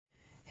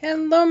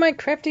Hello, my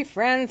crafty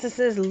friends. This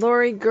is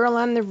Lori, Girl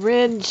on the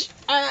Ridge.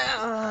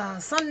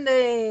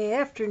 Sunday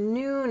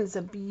afternoon. It's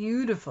a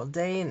beautiful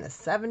day in the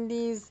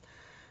 70s.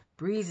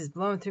 Breeze is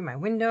blowing through my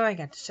window. I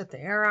got to shut the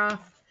air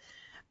off.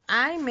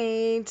 I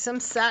made some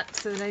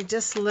sets that I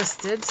just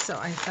listed, so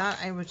I thought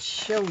I would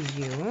show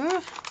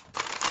you.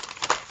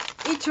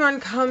 Each one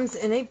comes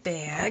in a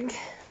bag,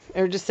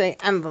 or just say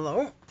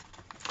envelope.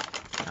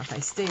 Now, if I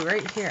stay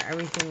right here,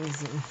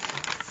 everything's in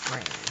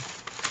frame.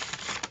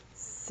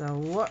 So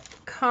what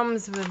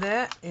comes with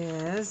it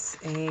is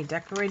a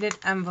decorated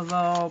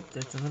envelope.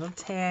 There's a little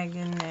tag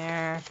in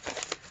there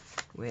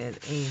with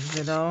a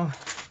little,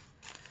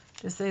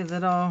 just a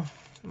little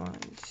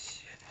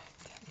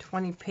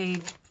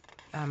 20-page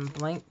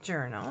blank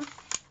journal.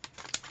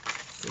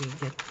 So you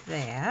get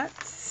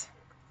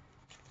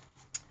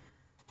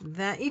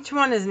that. Each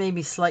one is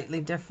maybe slightly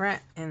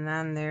different. And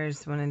then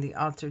there's one of the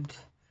altered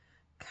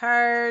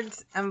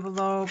cards,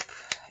 envelope.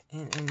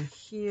 And in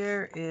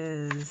here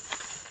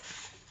is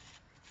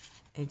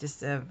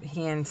just a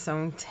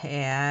hand-sewn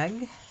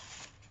tag.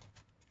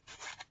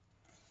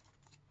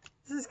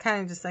 This is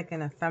kind of just like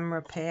an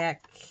ephemera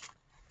pack.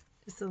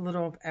 Just a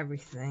little of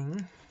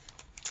everything.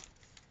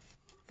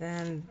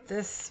 Then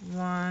this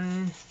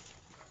one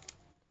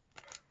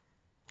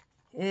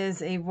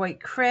is a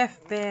white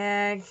craft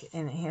bag,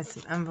 and it has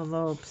some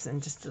envelopes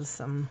and just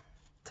some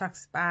tuck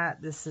spot.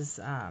 This is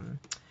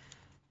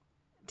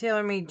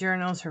Tailor Made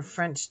Journals, her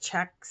French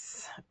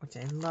checks, which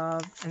I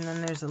love. And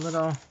then there's a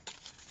little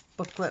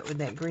booklet with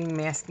that green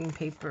masking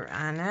paper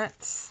on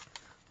it.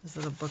 This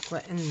little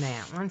booklet in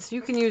that one. So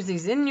you can use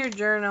these in your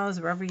journals,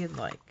 wherever you'd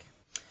like.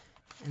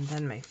 And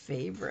then my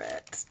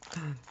favorite.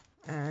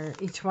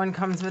 Each one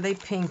comes with a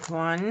pink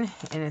one.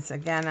 And it's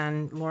again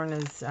on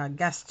Lorna's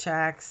guest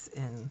checks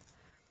and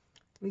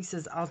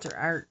Lisa's Alter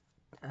Art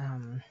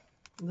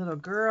little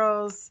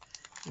girls.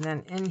 And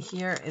then in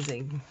here is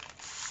a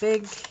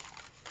big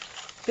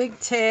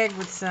tag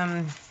with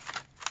some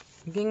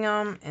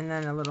gingham and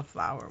then a little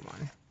flower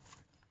one.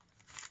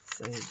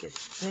 So you get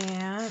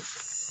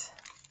that.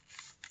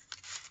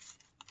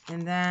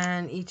 And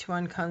then each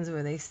one comes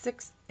with a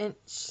 6-inch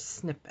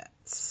snippet.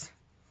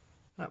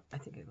 Oh, I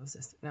think it goes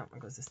this way. No, it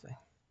goes this way.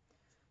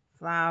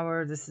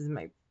 Flower. This is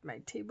my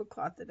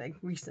tablecloth that I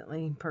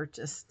recently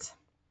purchased.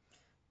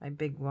 My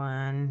big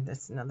one.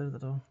 That's another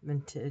little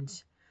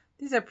vintage.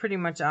 These are pretty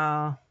much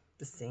all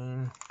the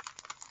same.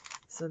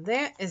 So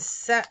that is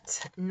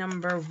set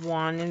number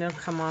 1, and it'll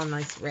come all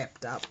nice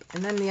wrapped up.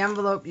 And then the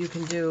envelope, you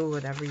can do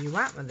whatever you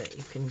want with it.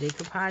 You can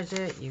decoupage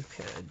it, you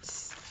could,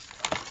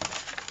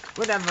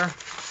 whatever.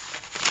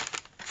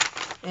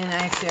 And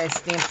actually, I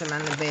stamped them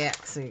on the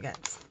back, so you got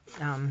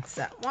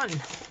set 1.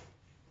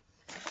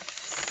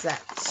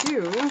 Set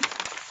 2,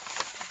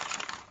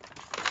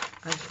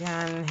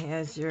 again,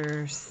 has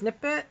your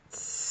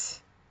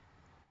snippets.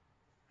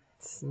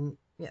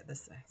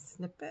 This side,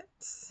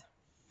 snippets.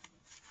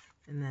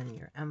 And then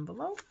your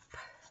envelope.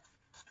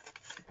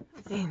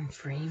 And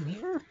frame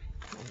here.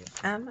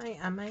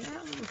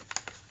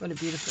 What a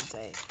beautiful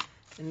day.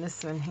 And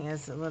this one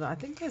has a little, I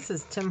think this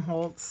is Tim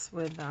Holtz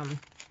with a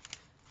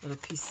little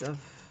piece of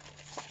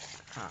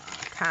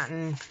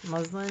cotton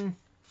muslin.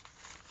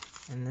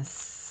 And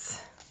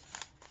this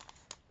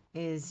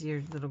is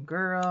your little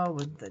girl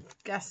with the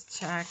guest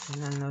check.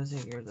 And then those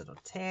are your little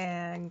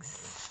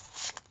tags.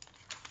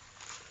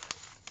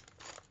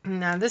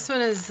 Now, this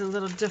one is a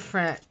little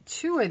different.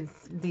 2 of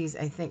these,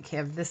 I think,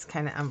 have this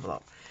kind of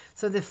envelope.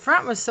 So the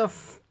front was so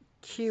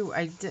cute,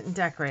 I didn't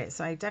decorate it.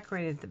 So I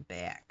decorated the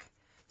back.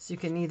 So you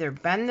can either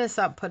bend this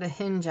up, put a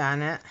hinge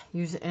on it,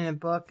 use it in a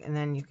book, and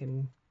then you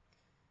can,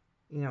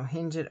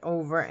 hinge it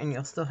over, and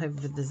you'll still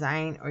have the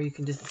design. Or you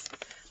can just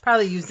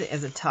probably use it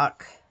as a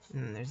tuck.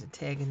 And then there's a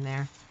tag in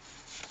there.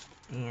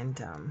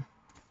 And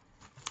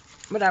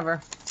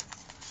whatever.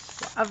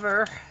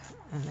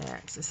 And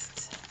that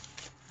just...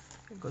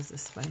 it goes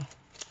this way.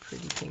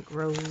 Pretty pink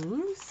rose.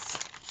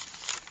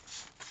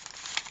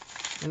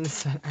 And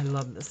this one, I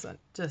love this one.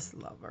 Just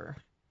love her.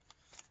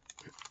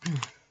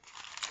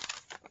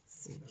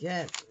 So you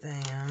get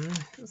them.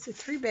 Let's see,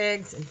 3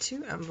 bags and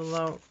 2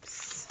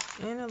 envelopes.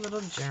 And a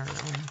little journal.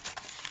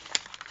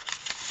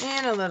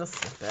 And a little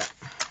snippet.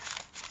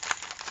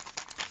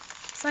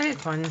 So I had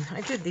fun.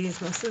 I did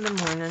these most of the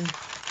morning.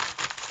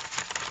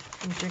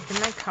 I'm drinking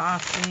my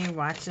coffee,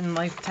 watching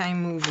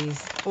Lifetime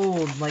movies,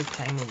 old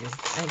Lifetime movies,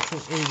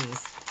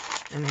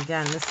 1980s. And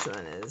again, this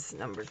one is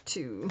number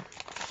 2.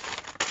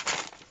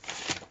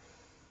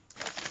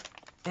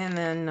 And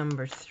then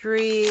number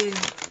 3,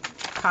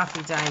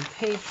 coffee dyed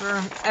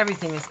paper.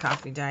 Everything is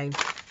coffee dyed.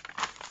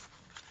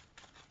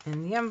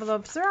 And the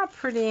envelopes, they're all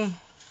pretty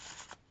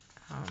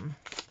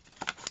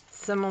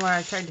similar.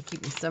 I tried to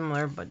keep them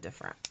similar, but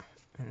different.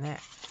 And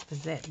that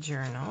is that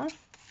journal.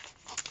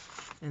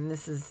 And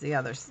this is the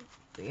other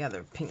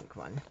pink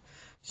one.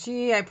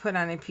 I put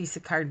on a piece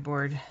of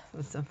cardboard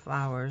with some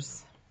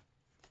flowers.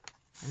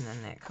 And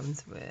then that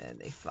comes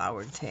with a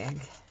flower tag.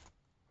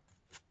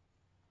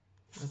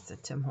 That's a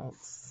Tim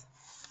Holtz.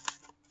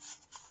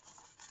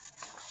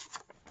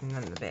 And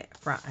then the back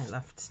front I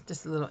left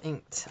just a little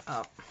inked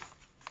up.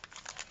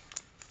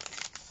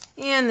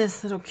 And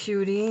this little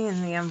cutie,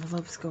 and the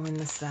envelopes go in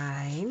the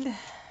side.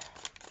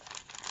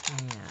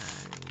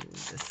 And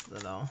this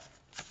little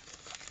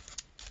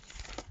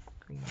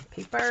green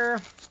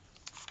paper.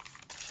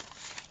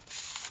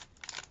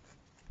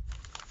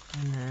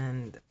 And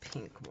then the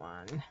pink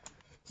one.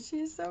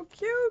 She's so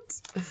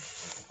cute.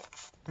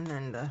 And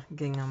then the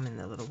gingham and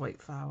the little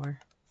white flower.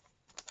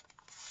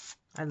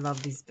 I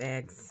love these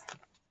bags.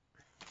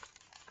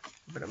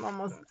 But I'm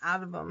almost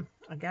out of them.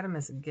 I got them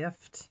as a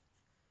gift.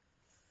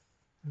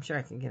 I'm sure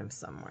I can get them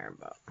somewhere,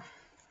 but.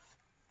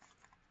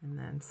 And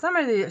then some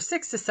of the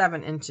 6 to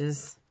 7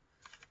 inches.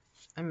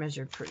 I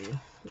measured pretty.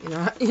 You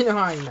know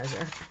how I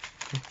measure.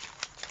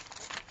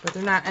 But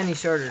they're not any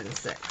shorter than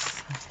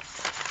 6.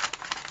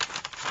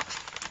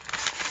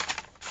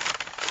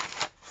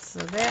 So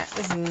that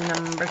is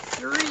number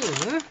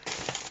 3.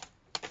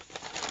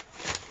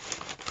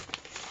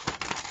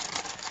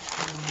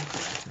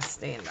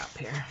 Stand up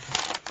here.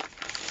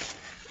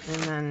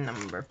 And then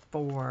number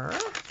 4.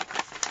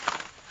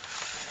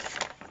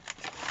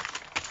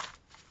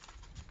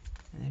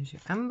 There's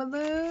your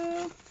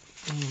envelope.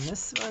 And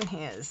this one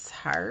has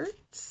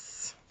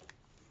hearts.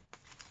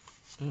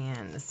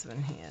 And this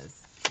one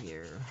has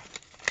your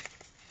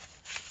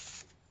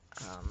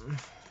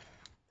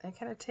that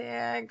kind of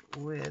tag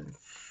with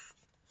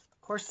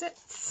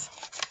corsets.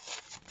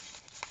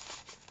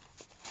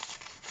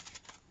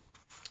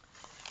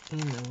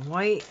 And the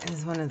white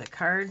is one of the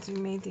cards we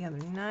made the other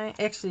night.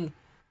 Actually,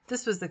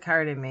 this was the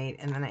card I made,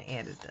 and then I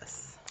added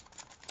this.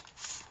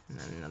 And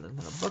then another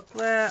little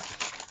booklet.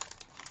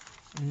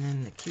 And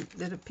then the cute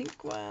little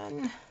pink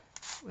one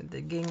with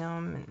the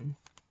gingham.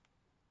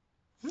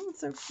 And it's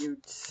so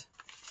cute.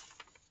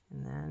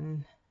 And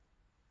then,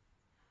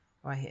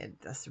 I had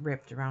this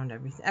wrapped around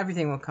everything.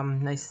 Everything will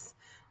come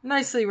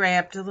nicely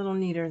wrapped, a little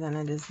neater than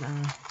it is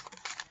now.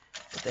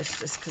 But that's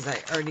just because I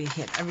already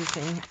had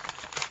everything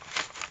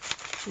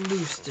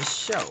loose to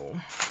show.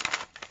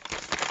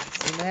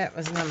 So that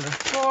was number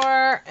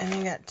 4, and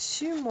I got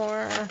 2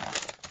 more.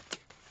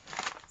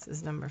 This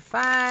is number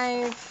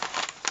 5.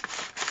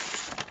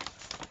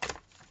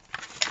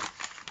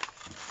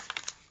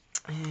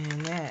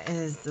 And that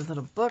is the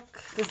little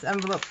book. This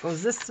envelope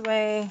goes this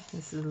way.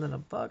 This is a little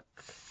book.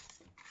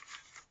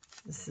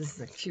 This is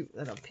the cute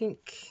little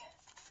pink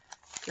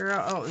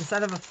girl. Oh,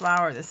 instead of a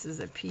flower, this is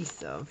a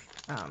piece of,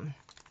 I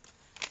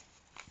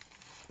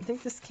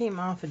think this came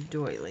off a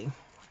doily.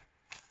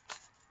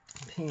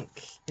 Pink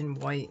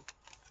and white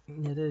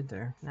knitted,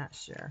 or not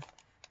sure.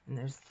 And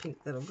there's the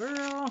pink little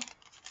girl.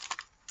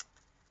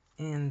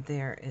 And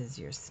there is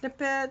your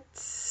snippet.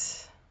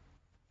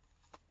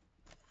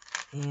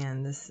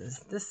 And this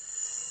is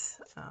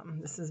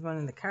one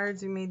of the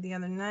cards we made the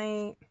other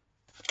night.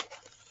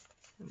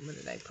 And what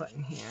did I put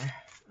in here?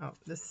 Oh,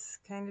 this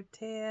kind of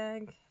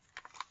tag.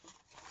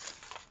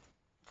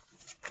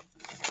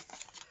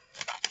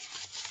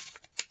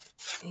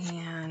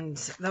 And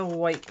the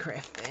white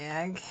craft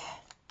bag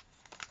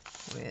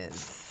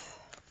with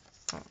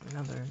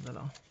another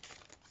little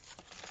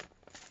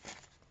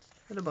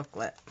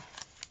booklet.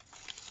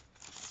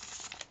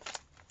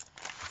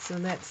 So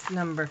that's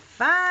number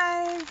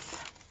 5.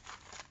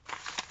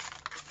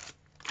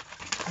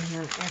 And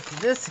then after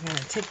this, I'm going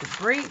to take a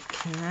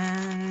break, and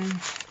then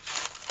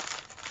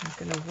I'm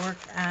going to work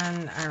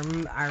on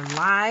our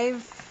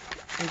live.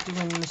 We're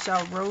doing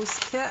Michelle Rose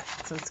kit,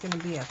 so it's going to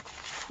be a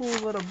cool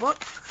little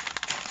book.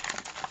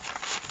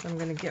 So I'm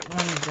going to get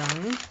one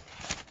done.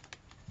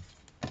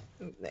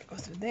 Ooh, that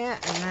goes with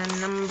that. And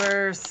then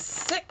number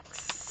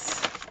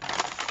 6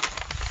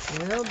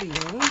 will be,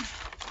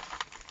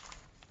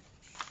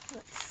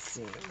 let's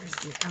see, where's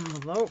the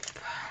envelope?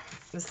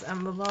 This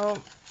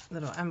envelope,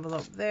 little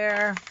envelope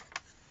there.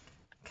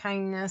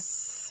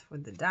 Kindness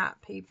with the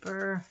dot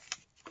paper.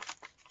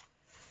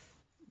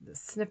 The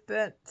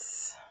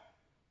snippets.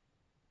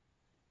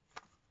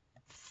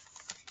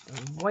 The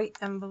white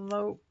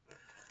envelope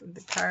with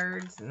the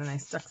cards. And then I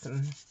stuck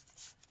some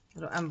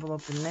little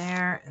envelope in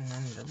there. And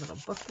then the little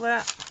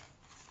booklet.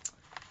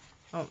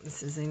 Oh,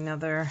 this is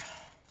another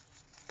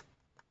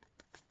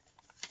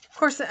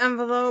corset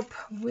envelope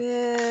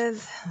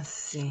with, let's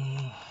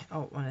see,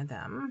 oh, one of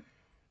them.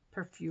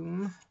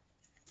 Perfume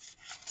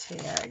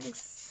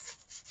tags.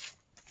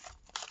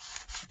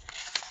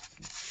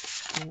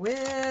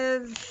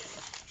 With,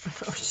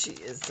 oh, she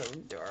is so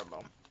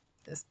adorable.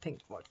 This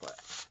pink booklet.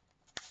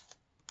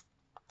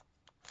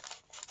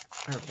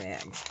 Or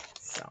bag.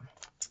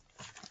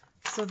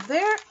 So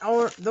there,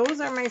 those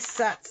are my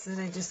sets that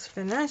I just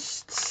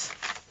finished.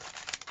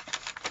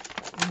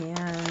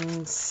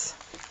 And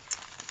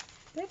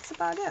that's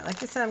about it.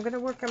 Like I said, I'm going to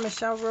work on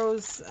Michelle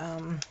Rose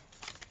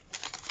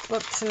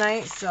book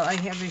tonight. So I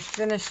have a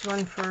finished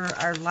one for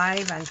our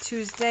live on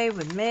Tuesday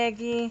with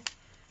Maggie.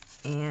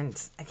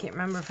 And I can't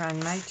remember if on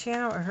my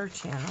channel or her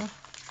channel.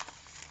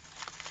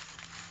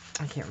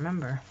 I can't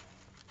remember.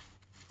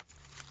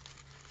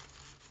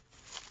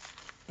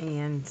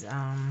 And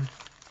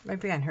might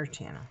be on her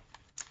channel.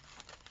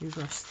 We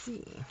will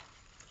see.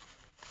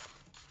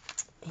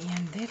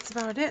 And that's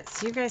about it.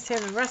 So you guys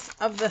have the rest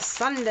of the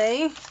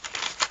Sunday.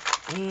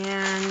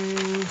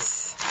 And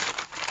these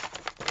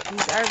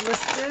are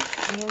listed.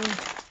 And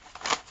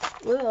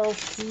we'll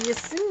see you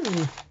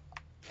soon.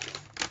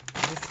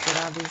 Just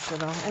get all these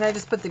little... And I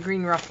just put the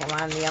green ruffle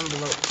on the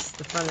envelopes.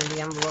 The front of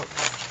the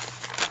envelopes.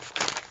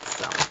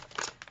 So,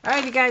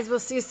 alright, you guys. We'll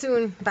see you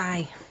soon.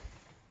 Bye.